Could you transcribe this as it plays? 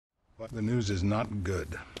The news is not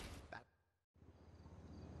good.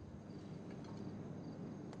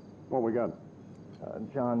 What we got?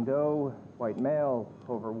 John Doe, white male,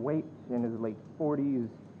 overweight, in his late 40s,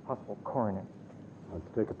 possible coroner. Let's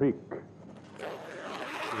take a peek.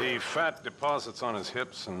 The fat deposits on his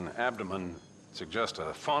hips and abdomen suggest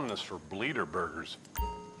a fondness for bleeder burgers.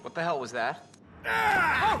 What the hell was that?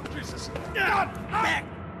 Oh, Jesus! Back!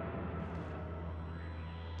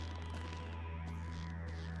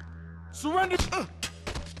 Surrender!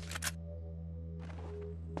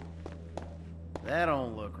 That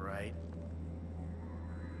don't look right.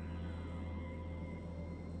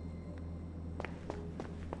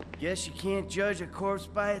 Guess you can't judge a corpse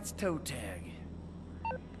by its toe tag.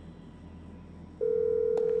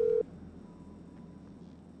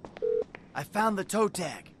 I found the toe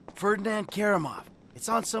tag. Ferdinand Karamov. It's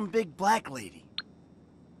on some big black lady.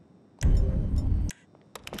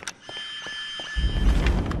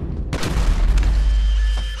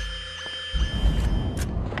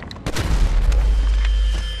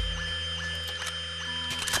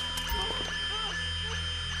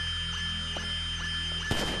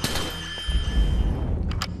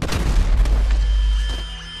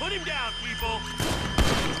 Put him down, people!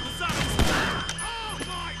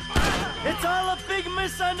 It's all a big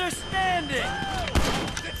misunderstanding!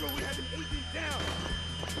 That's where we have an agent down!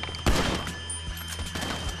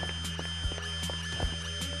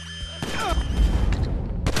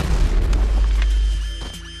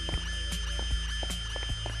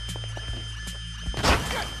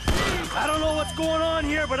 I don't know what's going on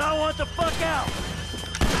here, but I want the fuck out!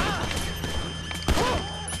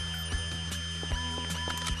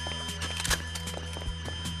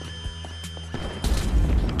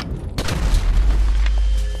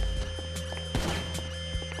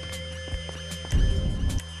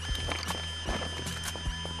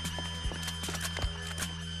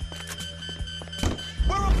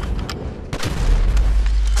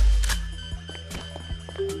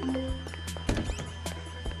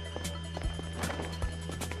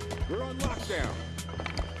 We're on lockdown!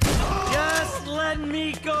 Just let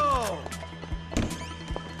me go!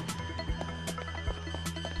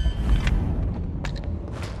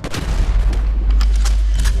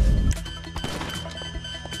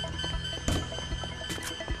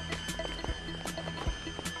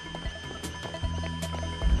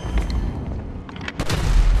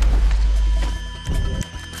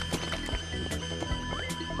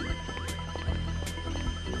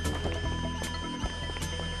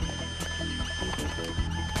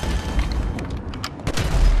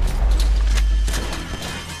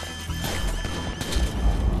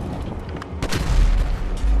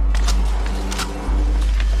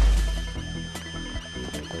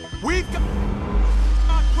 We've got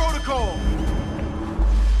protocol!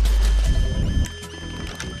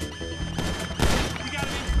 We got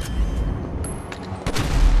him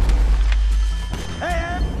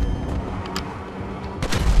Hey!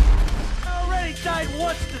 I already died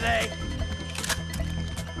once today!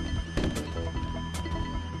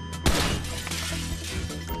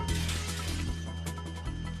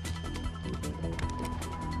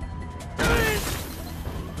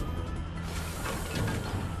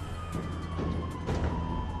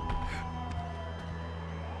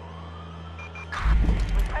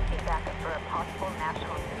 Requesting backup for a possible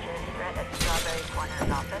national security threat at Strawberry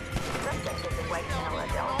Corner's office. Suspect is a white male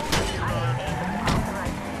adult.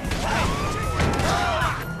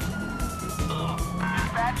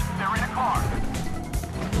 Dispatch, they're in a car!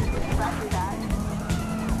 Roger that.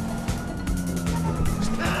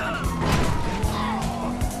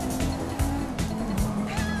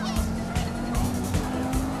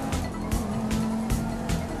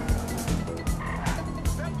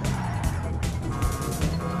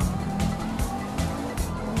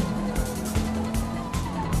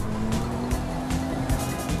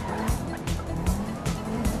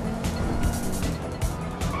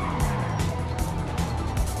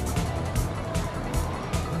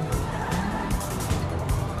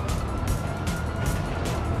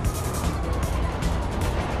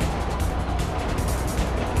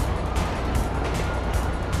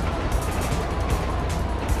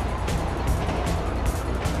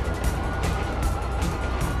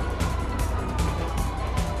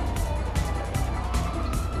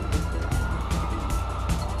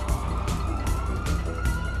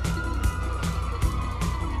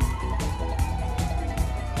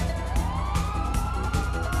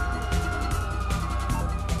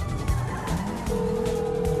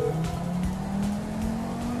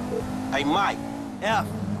 Hey, Mike. F.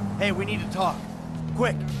 Hey, we need to talk.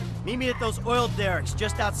 Quick, meet me at those oil derricks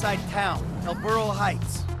just outside town, El Burro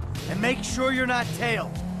Heights. And make sure you're not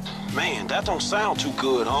tailed. Man, that don't sound too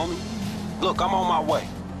good, homie. Look, I'm on my way.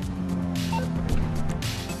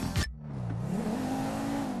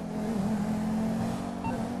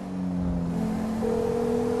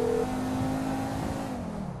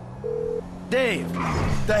 Dave,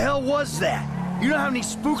 the hell was that? You know how many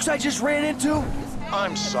spooks I just ran into?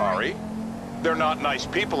 I'm sorry. They're not nice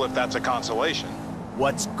people if that's a consolation.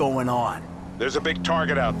 What's going on? There's a big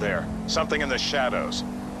target out there. Something in the shadows.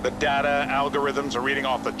 The data algorithms are reading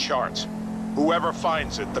off the charts. Whoever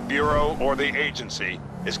finds it, the Bureau or the agency,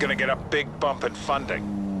 is gonna get a big bump in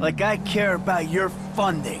funding. Like I care about your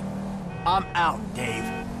funding. I'm out, Dave.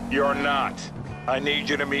 You're not. I need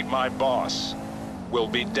you to meet my boss. We'll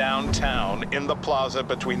be downtown in the plaza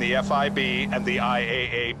between the FIB and the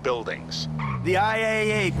IAA buildings. The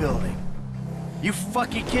IAA building. You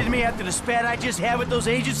fucking kidding me after the spat I just had with those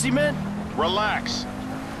agency men? Relax.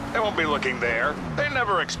 They won't be looking there. They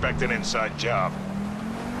never expect an inside job.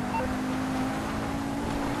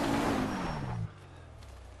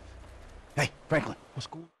 Hey, Franklin, what's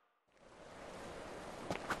going on?